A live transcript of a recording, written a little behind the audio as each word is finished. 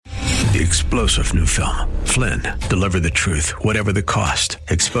the explosive new film, Flynn, deliver the truth, whatever the cost,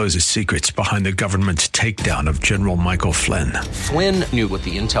 exposes secrets behind the government's takedown of General Michael Flynn. Flynn knew what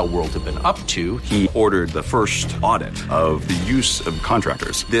the intel world had been up to. He ordered the first audit of the use of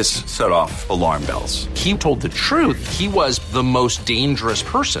contractors. This set off alarm bells. He told the truth. He was the most dangerous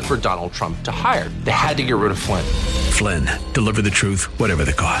person for Donald Trump to hire. They had to get rid of Flynn. Flynn, deliver the truth, whatever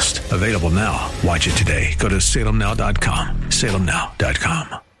the cost. Available now. Watch it today. Go to salemnow.com.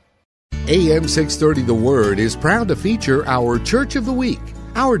 salemnow.com. AM 630 The Word is proud to feature our Church of the Week.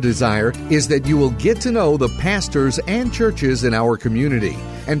 Our desire is that you will get to know the pastors and churches in our community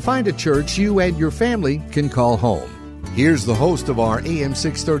and find a church you and your family can call home. Here's the host of our AM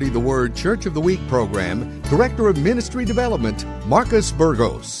 630 The Word Church of the Week program, Director of Ministry Development, Marcus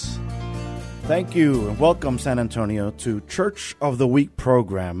Burgos. Thank you and welcome, San Antonio, to Church of the Week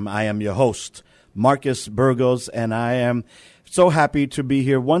program. I am your host, Marcus Burgos, and I am so happy to be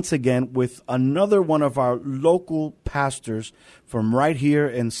here once again with another one of our local pastors from right here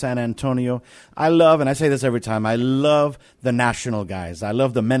in San Antonio. I love, and I say this every time, I love the national guys. I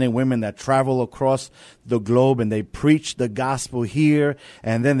love the men and women that travel across the globe and they preach the gospel here,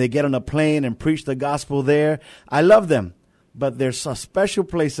 and then they get on a plane and preach the gospel there. I love them, but there's a special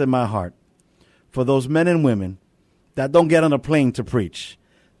place in my heart for those men and women that don't get on a plane to preach.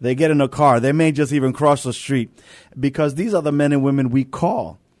 They get in a car. They may just even cross the street, because these are the men and women we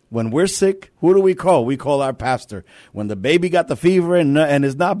call. When we're sick, who do we call? We call our pastor. When the baby got the fever and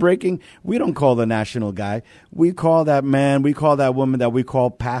is not breaking, we don't call the national guy. We call that man, we call that woman that we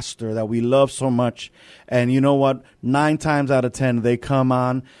call pastor, that we love so much. And you know what? 9 times out of 10, they come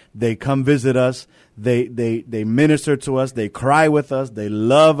on, they come visit us. They minister to us. They cry with us. They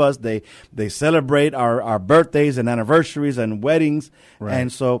love us. They celebrate our birthdays and anniversaries and weddings. Right.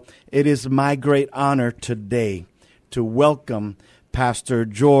 And so it is my great honor today to welcome Pastor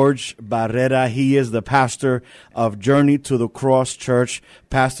George Barrera. He is the pastor of Journey to the Cross Church.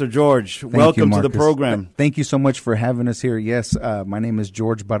 Pastor George, welcome to the program. Thank you so much for having us here. Yes, my name is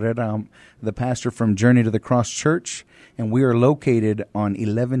George Barrera. I'm the pastor from Journey to the Cross Church, and we are located on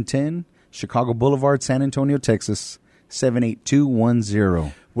 1110 Chicago Boulevard, San Antonio, Texas,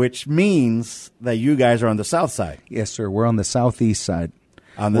 78210. Which means that you guys are on the south side. Yes, sir. We're on the southeast side.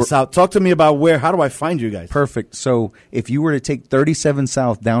 On the south. Talk to me about how do I find you guys? Perfect. So if you were to take 37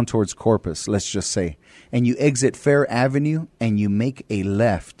 South down towards Corpus, let's just say, and you exit Fair Avenue and you make a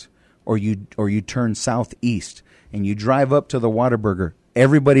left, or you turn southeast and you drive up to the Whataburger.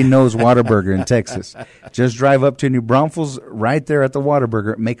 Everybody knows Whataburger in Texas. Just drive up to New Braunfels, right there at the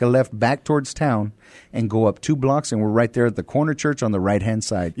Whataburger, make a left back towards town, and go up 2 blocks, and we're right there at the corner church on the right-hand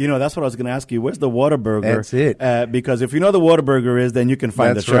side. You know, that's what I was going to ask you. Where's the Whataburger? That's it. Because if you know the Whataburger is, then you can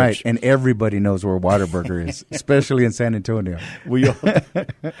find the church. That's right, and everybody knows where Whataburger is, especially in San Antonio.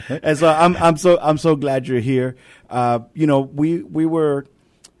 And so I'm so glad you're here. You know,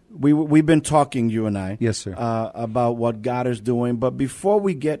 we've been talking, you and I, yes, sir, about what God is doing. But before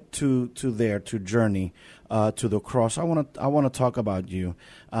we get to Journey to the Cross, I want to talk about you,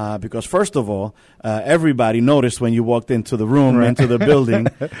 because first of all, everybody noticed when you walked into the room, right, into the building,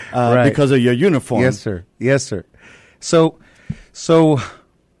 right, because of your uniform. Yes, sir. Yes, sir. So,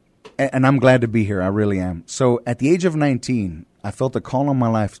 and I'm glad to be here. I really am. So, at the age of 19, I felt a call on my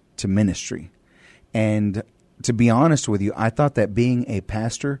life to ministry, and to be honest with you, I thought that being a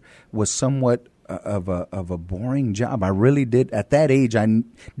pastor was somewhat of a boring job. I really did. At that age, I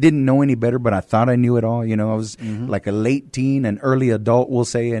didn't know any better, but I thought I knew it all. You know, I was like a late teen, an early adult, we'll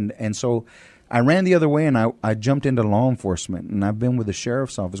say. And so I ran the other way, and I jumped into law enforcement. And I've been with the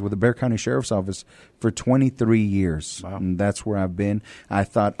sheriff's office, with the Bexar County Sheriff's Office for 23 years. Wow. And that's where I've been. I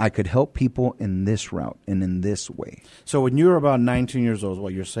thought I could help people in this route and in this way. So when you were about 19 years old,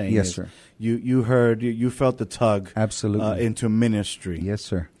 what you're saying yes, is sir. You felt the tug absolutely into ministry. Yes,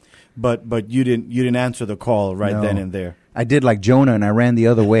 sir. But you didn't answer the call right then and there. I did like Jonah, and I ran the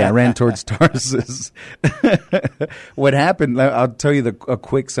other way. I ran towards Tarsus. What happened? I'll tell you a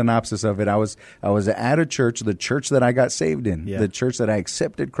quick synopsis of it. I was at a church, the church that I got saved in, the church that I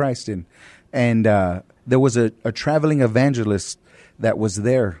accepted Christ in, and there was a traveling evangelist that was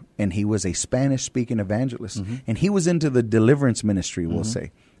there, and he was a Spanish-speaking evangelist, and he was into the deliverance ministry, we'll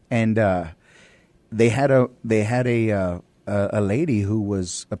say, and they had a lady who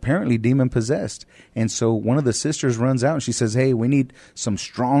was apparently demon-possessed. And so one of the sisters runs out and she says, hey, we need some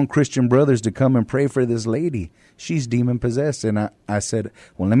strong Christian brothers to come and pray for this lady. She's demon-possessed. And I said,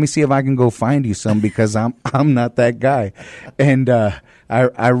 well, let me see if I can go find you some, because I'm not that guy. And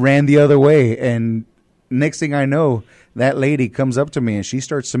I ran the other way. And next thing I know, that lady comes up to me and she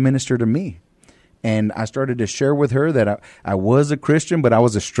starts to minister to me. And I started to share with her that I was a Christian, but I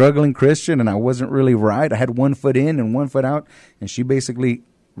was a struggling Christian, and I wasn't really right. I had one foot in and one foot out. And she basically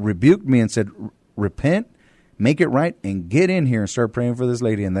rebuked me and said, repent, make it right, and get in here and start praying for this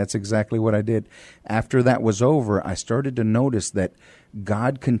lady. And that's exactly what I did. After that was over, I started to notice that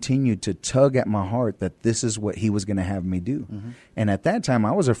God continued to tug at my heart that this is what he was going to have me do. Mm-hmm. And at that time,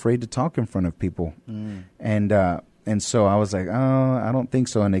 I was afraid to talk in front of people. And so I was like, oh, I don't think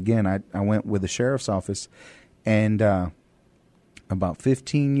so. And again, I went with the sheriff's office. And about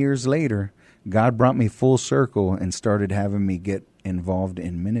 15 years later, God brought me full circle and started having me get involved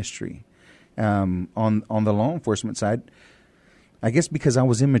in ministry. On the law enforcement side, I guess because I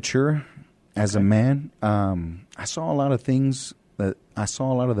was immature as a man, I saw a lot of things I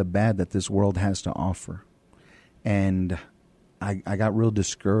saw a lot of the bad that this world has to offer. And I got real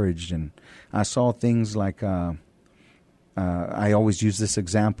discouraged, and I saw things like, I always use this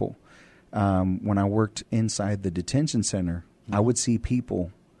example. When I worked inside the detention center, I would see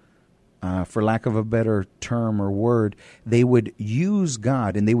people, for lack of a better term or word, they would use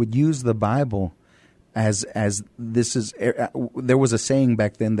God and they would use the Bible as this is. There was a saying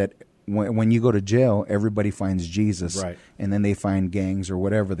back then that when you go to jail, everybody finds Jesus, right, and then they find gangs or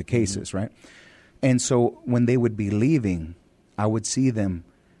whatever the case is, right? And so when they would be leaving, I would see them,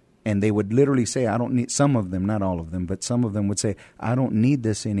 and they would literally say, I don't need, some of them, not all of them, but some of them would say, I don't need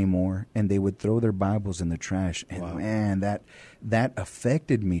this anymore. And they would throw their Bibles in the trash. And wow, man, that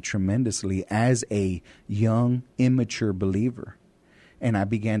affected me tremendously as a young, immature believer. And I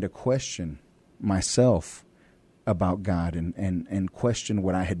began to question myself about God and question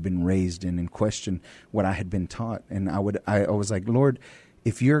what I had been raised in and question what I had been taught. And I was like, Lord,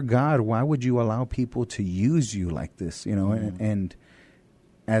 if you're God, why would you allow people to use you like this? You know, and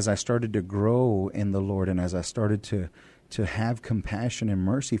as I started to grow in the Lord and as I started to have compassion and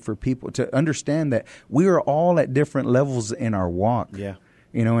mercy for people, to understand that we are all at different levels in our walk. Yeah.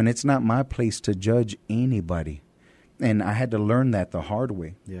 You know, and it's not my place to judge anybody. And I had to learn that the hard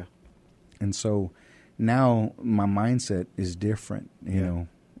way. Yeah. And so now my mindset is different. You know,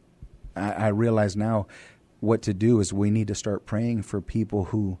 I realize now what to do is we need to start praying for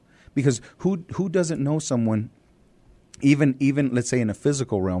people because who doesn't know someone, even let's say in a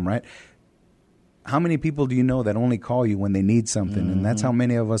physical realm, right? How many people do you know that only call you when they need something? Mm-hmm. And that's how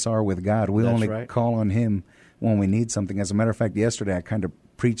many of us are with God. We only call on him when we need something. As a matter of fact, yesterday I kind of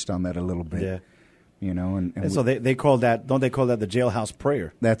preached on that a little bit. Yeah. You know, and so they call that, don't they call that the jailhouse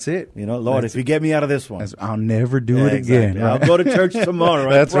prayer? That's it. You know, Lord, if you get me out of this one, I'll never do it again. Right? I'll go to church tomorrow.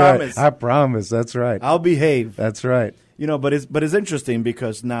 That's I promise. Right. I promise. That's right. I'll behave. That's right. You know, but it's interesting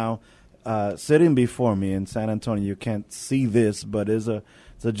because now sitting before me in San Antonio, you can't see this, but there's a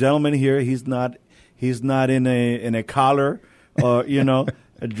gentleman here. He's not in a collar or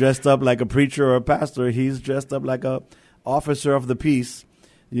dressed up like a preacher or a pastor. He's dressed up like a officer of the peace.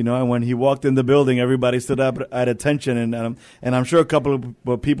 You know, and when he walked in the building, everybody stood up at attention, and I'm sure a couple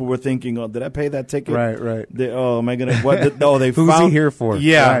of people were thinking, "Oh, did I pay that ticket?" Right. Am I gonna? What? They who's found, he here for?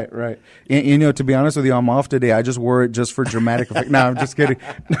 Yeah, right. You know, to be honest with you, I'm off today. I just wore it just for dramatic effect. No, I'm just kidding.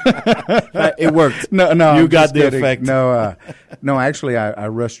 It worked. No, you got the effect. No, actually, I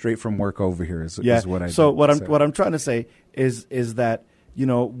rushed straight from work over here. Is what I did. So what I'm trying to say is that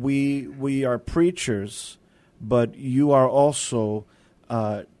we are preachers, but you are also.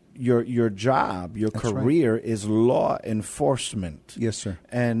 Your job, your That's career right. is law enforcement. Yes, sir.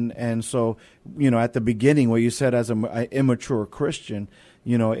 And so, at the beginning where you said as an immature Christian,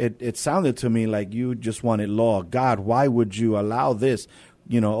 it sounded to me like you just wanted law. God, why would you allow this?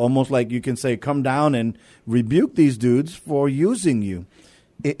 Almost like you can say, come down and rebuke these dudes for using you.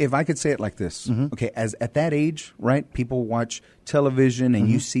 If I could say it like this, okay, as at that age, right, people watch television and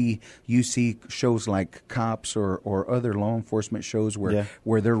you see shows like Cops or other law enforcement shows where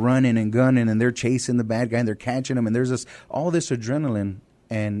they're running and gunning and they're chasing the bad guy and they're catching him and there's all this adrenaline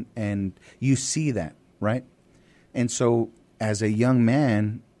and you see that, right? And so as a young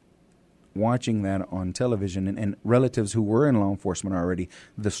man watching that on television and relatives who were in law enforcement already,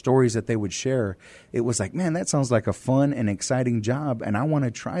 the stories that they would share, it was like, man, that sounds like a fun and exciting job, and I want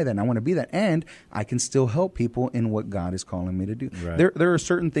to try that, and I want to be that, and I can still help people in what God is calling me to do. Right. There are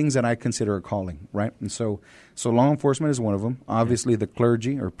certain things that I consider a calling, right? And so law enforcement is one of them. Obviously, the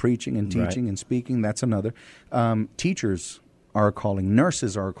clergy or preaching and teaching and speaking, that's another. Teachers are a calling.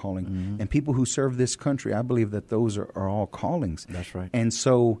 Nurses are a calling. And people who serve this country, I believe that those are all callings. That's right. And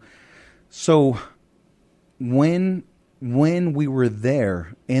so when we were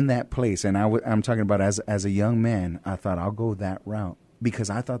there in that place, and I'm talking about as a young man, I thought I'll go that route because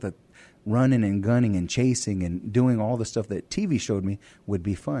I thought that running and gunning and chasing and doing all the stuff that TV showed me would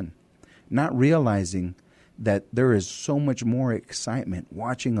be fun. not realizing that there is so much more excitement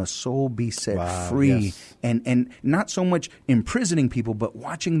watching a soul be set free, and not so much imprisoning people, but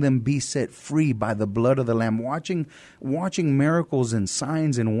watching them be set free by the blood of the Lamb, watching miracles and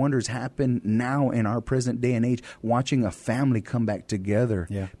signs and wonders happen now in our present day and age, watching a family come back together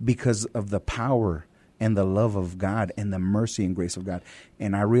because of the power and the love of God and the mercy and grace of God.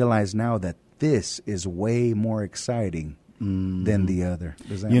 And I realize now that this is way more exciting than the other.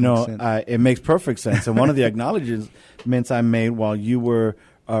 Does that make sense? It makes perfect sense. And one of the acknowledgments I made while you were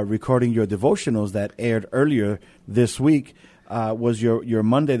recording your devotionals that aired earlier this week was your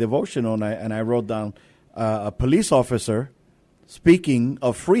Monday devotional, and I wrote down a police officer speaking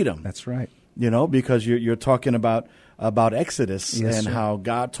of freedom. That's right. Because you're talking about Exodus and how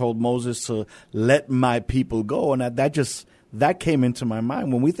God told Moses to let my people go, and that came into my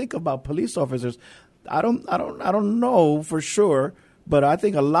mind when we think about police officers. I don't know for sure, but I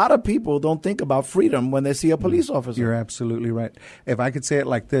think a lot of people don't think about freedom when they see a police officer. You're absolutely right. If I could say it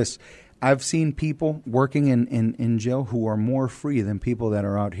like this, I've seen people working in jail who are more free than people that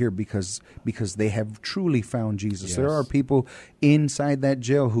are out here because they have truly found Jesus. Yes. There are people inside that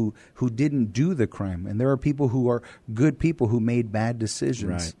jail who didn't do the crime, and there are people who are good people who made bad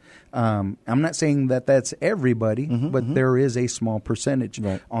decisions. Right. I'm not saying that that's everybody, but there is a small percentage.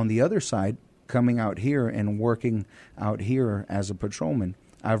 Right. On the other side, coming out here and working out here as a patrolman,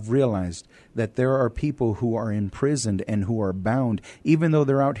 I've realized that there are people who are imprisoned and who are bound. Even though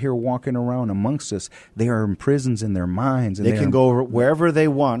they're out here walking around amongst us, they are in prisons in their minds. And they can go wherever they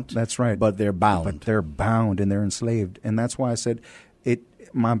want. That's right. But they're bound. But they're bound and they're enslaved. And that's why I said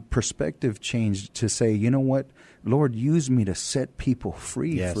my perspective changed to say, you know what, Lord, use me to set people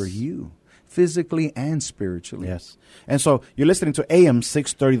free for you, physically and spiritually. Yes. And so you're listening to AM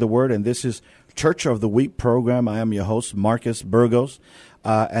 630 The Word, and this is Church of the Week program. I am your host, Marcus Burgos,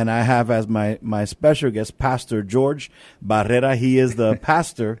 and I have as my special guest Pastor George Barrera. He is the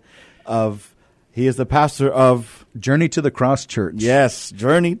pastor of Journey to the Cross Church. Yes,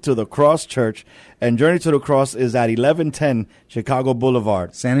 Journey to the Cross Church. And Journey to the Cross is at 1110 Chicago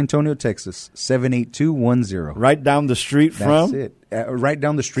Boulevard, San Antonio, Texas, 78210. Right down the street from? That's it. Right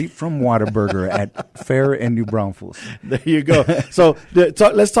down the street from Whataburger at Fair and New Braunfels. There you go. So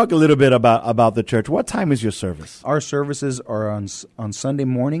let's talk a little bit about the church. What time is your service? Our services are on Sunday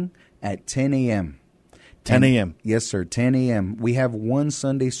morning at 10 a.m. 10 a.m. Yes, sir, 10 a.m. We have one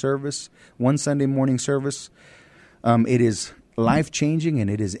Sunday morning service. It is life-changing and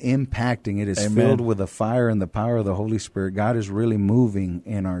it is impacting. It is filled with the fire and the power of the Holy Spirit. God is really moving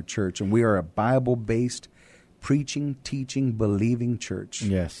in our church, and we are a Bible-based, preaching, teaching, believing church.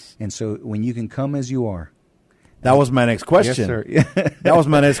 Yes. And so when you can come as you are. That was my next question. Yes, sir. That was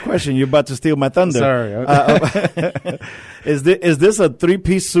my next question. You're about to steal my thunder. Sorry. Is this a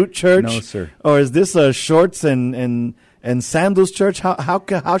three-piece suit church? No, sir. Or is this a shorts and sandals church?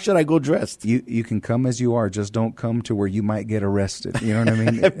 How should I go dressed? You can come as you are. Just don't come to where you might get arrested. You know what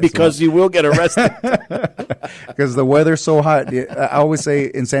I mean? Because you will get arrested. Because the weather's so hot. I always say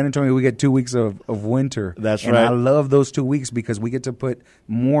in San Antonio we get 2 weeks of winter. That's right. And I love those 2 weeks because we get to put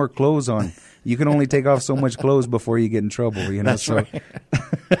more clothes on. You can only take off so much clothes before you get in trouble. You know. That's right.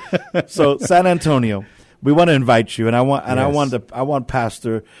 So San Antonio, we want to invite you, and I want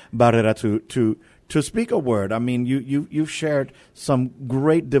Pastor Barrera to speak a word. I mean, you've shared some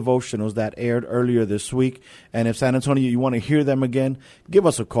great devotionals that aired earlier this week. And if San Antonio, you want to hear them again, give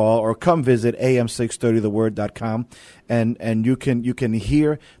us a call or come visit am630theword.com and you can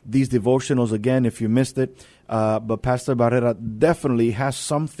hear these devotionals again if you missed it. But Pastor Barrera definitely has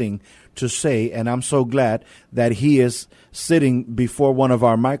something to say, and I'm so glad that he is sitting before one of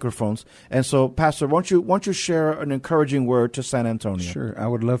our microphones. And so, Pastor, won't you share an encouraging word to San Antonio? Sure, I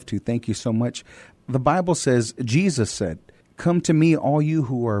would love to. Thank you so much. The Bible says, Jesus said, "Come to me, all you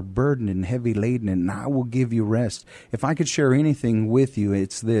who are burdened and heavy laden, and I will give you rest." If I could share anything with you,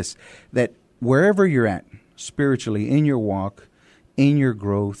 it's this, that wherever you're at, spiritually, in your walk, in your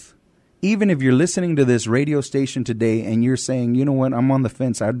growth, even if you're listening to this radio station today and you're saying, you know what, I'm on the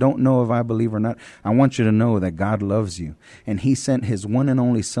fence, I don't know if I believe or not, I want you to know that God loves you. And he sent his one and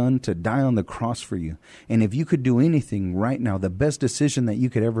only son to die on the cross for you. And if you could do anything right now, the best decision that you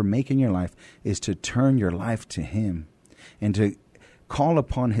could ever make in your life is to turn your life to him and to call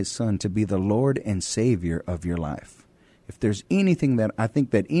upon his son to be the Lord and Savior of your life. If there's anything that I think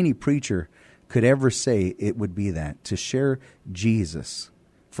that any preacher could ever say, it would be that, to share Jesus.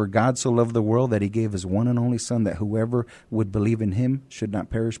 For God so loved the world that he gave his one and only son, that whoever would believe in him should not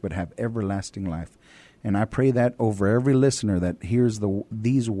perish but have everlasting life. And I pray that over every listener that hears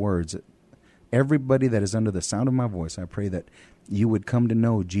these words, everybody that is under the sound of my voice, I pray that you would come to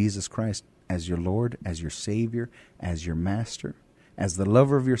know Jesus Christ as your Lord, as your Savior, as your Master, as the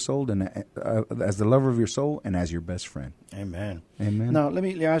lover of your soul, and as your best friend. Amen. Amen. Now, let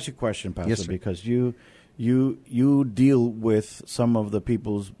me ask you a question, Pastor, Yes, sir. because you deal with some of the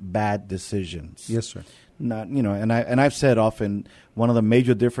people's bad decisions. Yes, sir. Not, and I've said often, one of the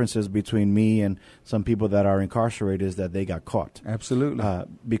major differences between me and some people that are incarcerated is that they got caught. Absolutely.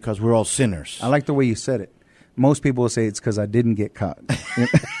 Because we're all sinners. I like the way you said it. Most people will say it's because I didn't get caught.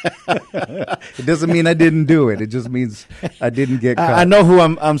 It doesn't mean I didn't do it. It just means I didn't get caught. I know who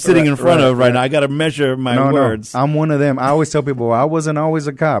I'm sitting in front of right now. I got to measure my words. No, I'm one of them. I always tell people, I wasn't always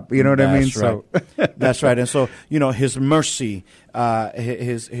a cop. You know what I mean? Right. So that's right. And so, his mercy,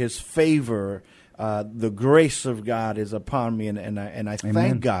 his favor, the grace of God is upon me, and I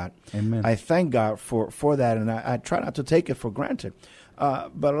thank God. Amen. I thank God for that, and I try not to take it for granted.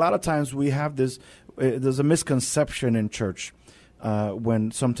 But a lot of times we have this. There's a misconception in church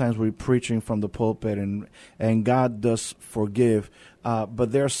when sometimes we're preaching from the pulpit, and God does forgive,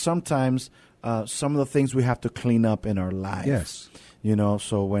 but there's sometimes some of the things we have to clean up in our life. Yes.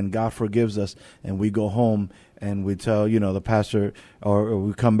 So when God forgives us and we go home and we tell, the pastor, or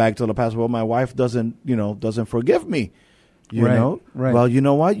we come back to the pastor, well, my wife doesn't forgive me, you know? Right. Well, you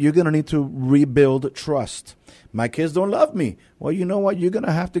know what? You're going to need to rebuild trust. My kids don't love me. Well, you know what? You're going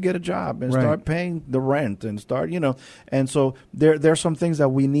to have to get a job and start paying the rent and start, And so there's some things that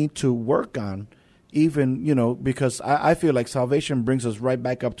we need to work on, even, because I feel like salvation brings us right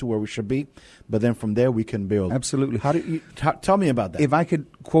back up to where we should be. But then from there we can build. Absolutely. How do you tell me about that? If I could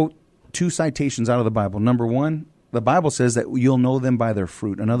quote 2 citations out of the Bible. Number 1, the Bible says that you'll know them by their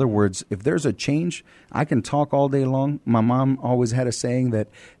fruit. In other words, if there's a change, I can talk all day long. My mom always had a saying that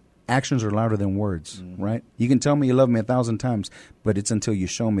actions are louder than words, right? You can tell me you love me 1,000 times, but it's until you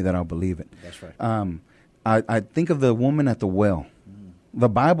show me that I'll believe it. That's right. I think of the woman at the well. The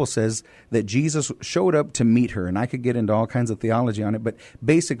Bible says that Jesus showed up to meet her, and I could get into all kinds of theology on it, but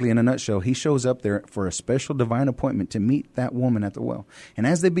basically, in a nutshell, he shows up there for a special divine appointment to meet that woman at the well. And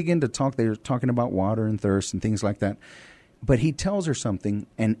as they begin to talk, they're talking about water and thirst and things like that. But he tells her something,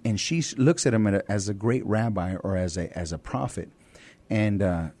 and she looks at him as a great rabbi or as a prophet.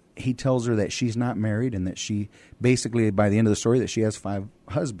 And he tells her that she's not married and that she basically, by the end of the story, that she has 5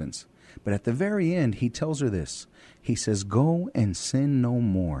 husbands. But at the very end, he tells her this. He says, go and sin no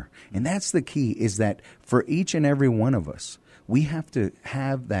more. And that's the key, is that for each and every one of us, we have to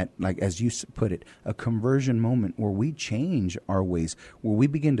have that, like as you put it, a conversion moment where we change our ways, where we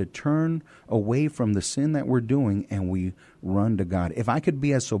begin to turn away from the sin that we're doing and we run to God. If I could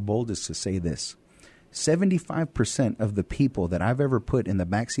be as so bold as to say this, 75% of the people that I've ever put in the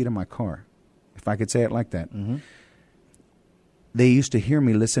backseat of my car, if I could say it like that, they used to hear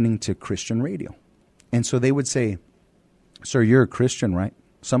me listening to Christian radio. And so they would say, sir, you're a Christian, right?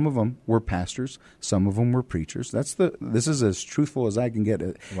 Some of them were pastors. Some of them were preachers. This is as truthful as I can get,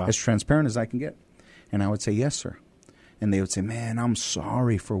 as transparent as I can get. And I would say, yes, sir. And they would say, man, I'm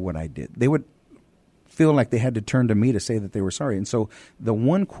sorry for what I did. They would feel like they had to turn to me to say that they were sorry. And so the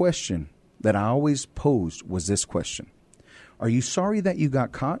one question that I always posed was this question. Are you sorry that you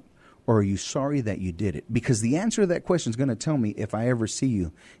got caught, or are you sorry that you did it? Because the answer to that question is going to tell me if I ever see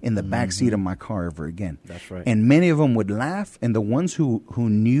you in the back seat of my car ever again. That's right. And many of them would laugh, and the ones who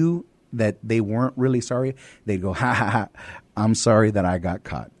knew that they weren't really sorry, they'd go, ha, ha, ha, I'm sorry that I got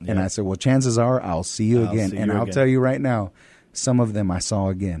caught. Yeah. And I said, well, chances are I'll see you again. And I'll tell you right now, some of them I saw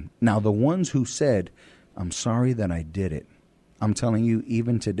again. Now, the ones who said, I'm sorry that I did it, I'm telling you,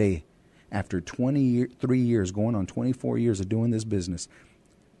 even today, after 23 years, going on 24 years of doing this business,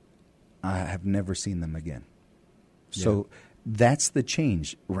 I have never seen them again. Yeah. So that's the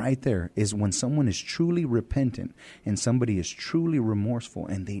change right there, is when someone is truly repentant and somebody is truly remorseful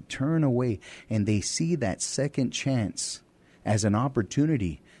and they turn away and they see that second chance as an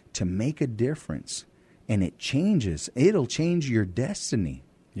opportunity to make a difference, and it changes. It'll change your destiny.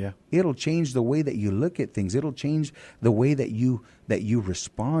 Yeah. It'll change the way that you look at things. It'll change the way that you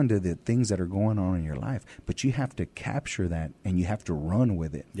respond to the things that are going on in your life. But you have to capture that, and you have to run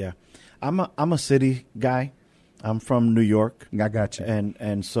with it. Yeah. I'm a city guy. I'm from New York. I got you.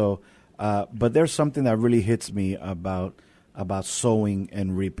 And so but there's something that really hits me about sowing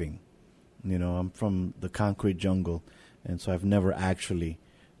and reaping. I'm from the concrete jungle, and so I've never actually,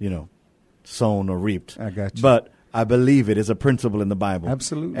 sown or reaped. I got you. But I believe it is a principle in the Bible.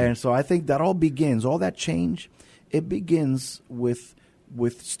 Absolutely. And so I think that all that change, it begins with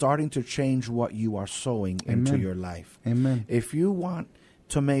starting to change what you are sowing into your life. Amen. If you want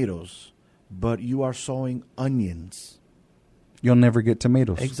tomatoes, but you are sowing onions, you'll never get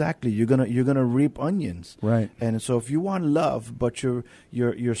tomatoes. Exactly. You're gonna reap onions. Right. And so if you want love, but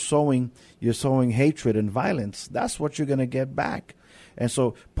you're sowing hatred and violence, that's what you're gonna get back. And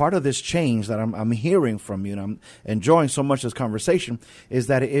so part of this change that I'm hearing from you, and I'm enjoying so much this conversation, is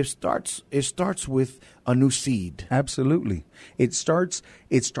that it starts with a new seed. Absolutely. It starts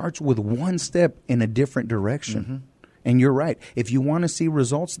with one step in a different direction. And you're right. If you want to see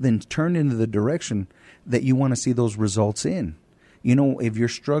results, then turn into the direction that you want to see those results in. You know, if you're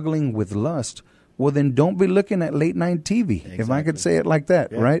struggling with lust, well, then don't be looking at late night TV. Exactly. If I could say it like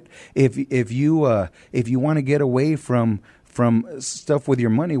that, right? If you want to get away from stuff with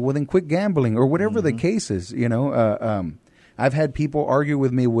your money, well, then quit gambling or whatever the case is. You know, I've had people argue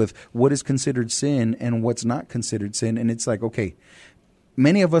with me with what is considered sin and what's not considered sin, and it's like, okay.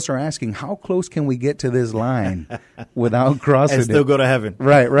 Many of us are asking, how close can we get to this line without crossing and still go to heaven?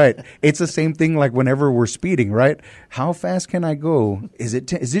 Right. It's the same thing like whenever we're speeding, right? How fast can I go? Is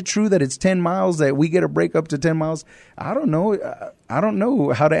it true that it's 10 miles, that we get a break up to 10 miles? I don't know. I don't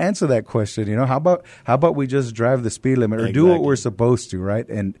know how to answer that question. You know, how about we just drive the speed limit or do what we're supposed to, right?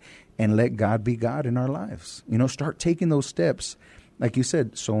 And let God be God in our lives. You know, start taking those steps. Like you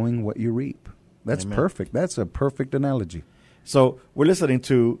said, sowing what you reap. That's perfect. That's a perfect analogy. So we're listening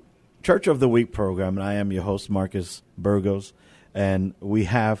to Church of the Week program, and I am your host, Marcus Burgos, and we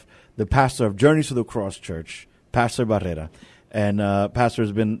have the pastor of Journey to the Cross Church, Pastor Barrera. And Pastor,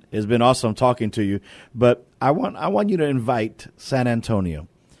 it's been awesome talking to you. But I want you to invite San Antonio.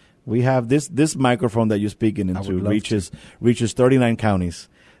 We have this microphone that you're speaking into reaches 39 counties.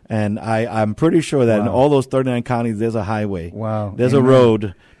 And I'm pretty sure that in all those 39 counties, there's a highway. Wow. There's a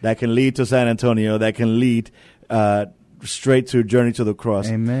road that can lead to San Antonio, that can lead straight to Journey to the Cross.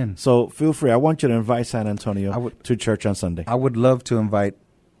 Amen. So feel free. I want you to invite San Antonio to church on Sunday. I would love to invite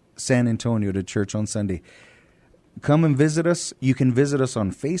San Antonio to church on Sunday. Come and visit us. You can visit us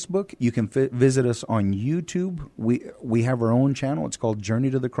on Facebook. You can visit us on YouTube. We have our own channel. It's called Journey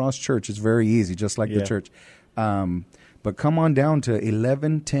to the Cross Church. It's very easy, just like the church. But come on down to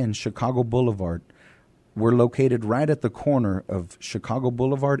 1110 Chicago Boulevard. We're located right at the corner of Chicago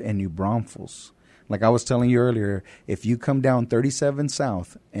Boulevard and New Braunfels. Like I was telling you earlier, if you come down 37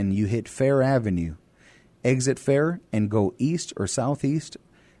 South and you hit Fair Avenue, exit Fair and go east or southeast,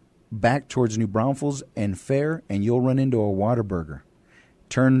 back towards New Braunfels and Fair, and you'll run into a Whataburger.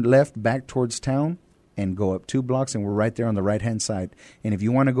 Turn left back towards town and go up 2 blocks, and we're right there on the right-hand side. And if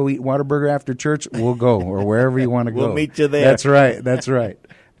you want to go eat Whataburger after church, we'll go, or wherever you want to go. We'll meet you there. That's right.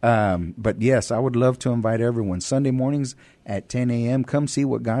 But yes, I would love to invite everyone. Sunday mornings at 10 a.m., come see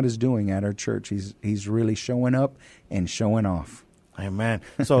what God is doing at our church. He's really showing up and showing off. Amen.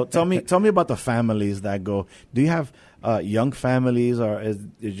 So tell me about the families that go. Do you have young families, or is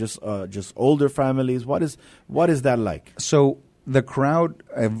it just older families? What is that like? So the crowd,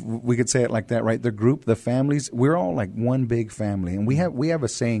 we could say it like that, right? The group, the families, we're all like one big family, and we have a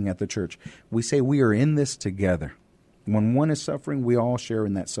saying at the church. We say we are in this together. When one is suffering, we all share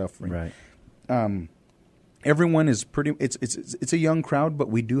in that suffering. Right. Everyone is pretty. It's a young crowd, but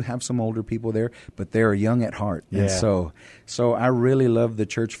we do have some older people there. But they are young at heart, and so I really love the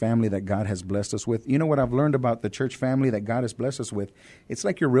church family that God has blessed us with. You know what I've learned about the church family that God has blessed us with? It's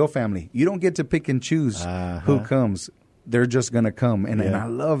like your real family. You don't get to pick and choose who comes. They're just going to come. And I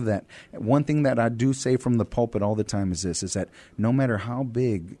love that. One thing that I do say from the pulpit all the time is this, is that no matter how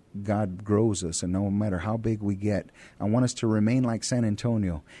big God grows us and no matter how big we get, I want us to remain like San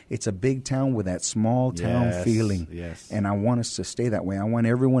Antonio. It's a big town with that small town feeling. Yes. And I want us to stay that way. I want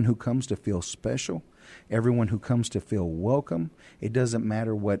everyone who comes to feel special, everyone who comes to feel welcome. It doesn't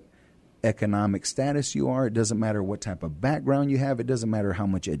matter what economic status you are. It doesn't matter what type of background you have. It doesn't matter how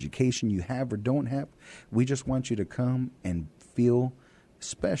much education you have or don't have. We just want you to come and feel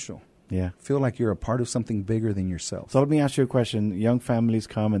special. Yeah. Feel like you're a part of something bigger than yourself. So let me ask you a question. Young families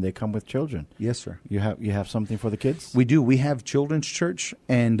come and they come with children. Yes, sir. You have something for the kids? We do. We have children's church,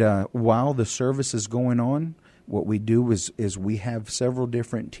 and while the service is going on, what we do is we have several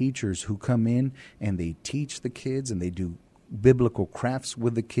different teachers who come in and they teach the kids and they do biblical crafts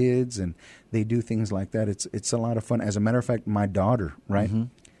with the kids, and they do things like that. It's a lot of fun. As a matter of fact, my daughter, right? Mm-hmm.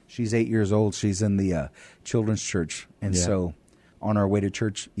 She's 8 years old. She's in the children's church, and so on our way to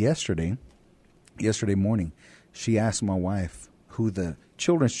church yesterday morning, she asked my wife who the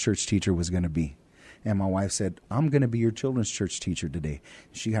children's church teacher was going to be. And my wife said, I'm going to be your children's church teacher today.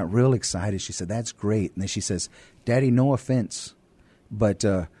 She got real excited. She said, that's great. And then she says, Daddy, no offense, but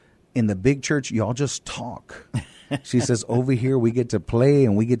in the big church, y'all just talk. She says, over here, we get to play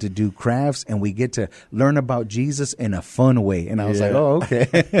and we get to do crafts and we get to learn about Jesus in a fun way. And I was like, oh, okay.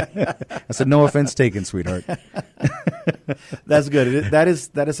 I said, no offense taken, sweetheart. That's good. That is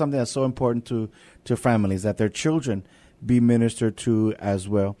something that's so important to families, that their children be ministered to as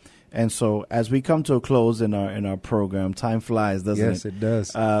well. And so as we come to a close in our program, time flies, doesn't it? Yes, it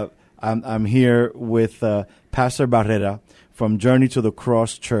does. I'm here with Pastor Barrera from Journey to the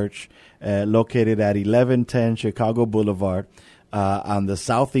Cross Church, located at 1110 Chicago Boulevard on the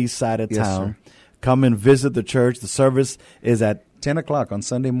southeast side of town. Sir. Come and visit the church. The service is at 10 o'clock on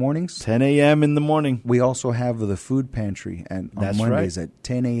Sunday mornings. 10 a.m. in the morning. We also have the food pantry on Mondays at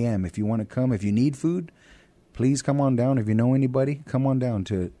 10 a.m. If you want to come, if you need food, please come on down. If you know anybody, come on down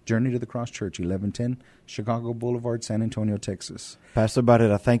to Journey to the Cross Church, 1110 Chicago Boulevard, San Antonio, Texas. Pastor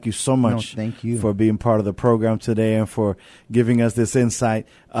Barrera, thank you so much thank you. For being part of the program today and for giving us this insight.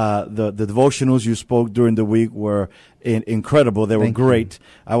 The devotionals you spoke during the week were incredible. They were great.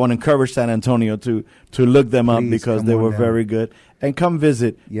 I want to encourage San Antonio to look them up because they were very good. And come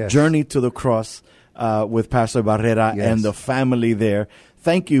visit Journey to the Cross with Pastor Barrera and the family there.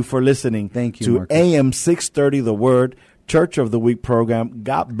 Thank you for listening to Marcus. AM 630, The Word, Church of the Week program.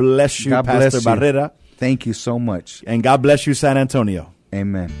 God bless you, Pastor Barrera. Thank you so much. And God bless you, San Antonio.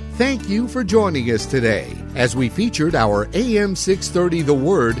 Amen. Thank you for joining us today as we featured our AM 630 The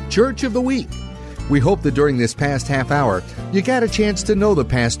Word Church of the Week. We hope that during this past half hour, you got a chance to know the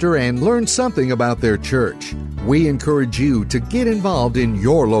pastor and learn something about their church. We encourage you to get involved in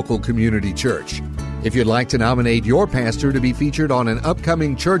your local community church. If you'd like to nominate your pastor to be featured on an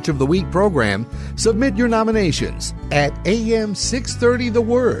upcoming Church of the Week program, submit your nominations at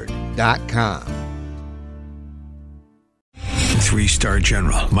am630theword.com. 3-star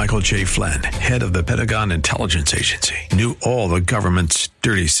General Michael J. Flynn, head of the Pentagon Intelligence Agency, knew all the government's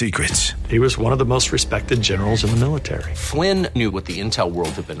dirty secrets. He was one of the most respected generals in the military. Flynn knew what the intel world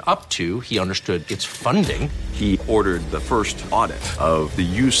had been up to. He understood its funding. He ordered the first audit of the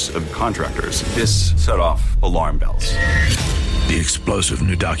use of contractors. This set off alarm bells. The explosive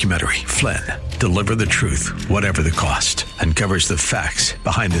new documentary, Flynn, Deliver the Truth, Whatever the Cost, uncovers the facts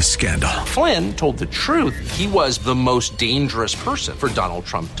behind this scandal. Flynn told the truth. He was the most dangerous person for Donald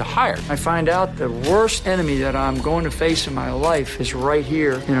Trump to hire. I find out the worst enemy that I'm going to face in my life is right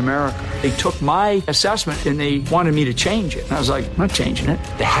here in America. They took my assessment and they wanted me to change it. And I was like, I'm not changing it.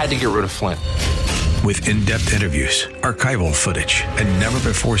 They had to get rid of Flynn. With in-depth interviews, archival footage, and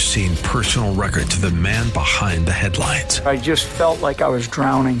never-before-seen personal records of the man behind the headlines. I just felt like I was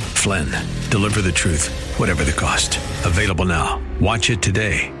drowning. Flynn, Deliver the Truth, Whatever the Cost. Available now. Watch it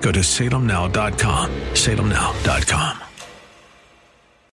today. Go to salemnow.com. salemnow.com.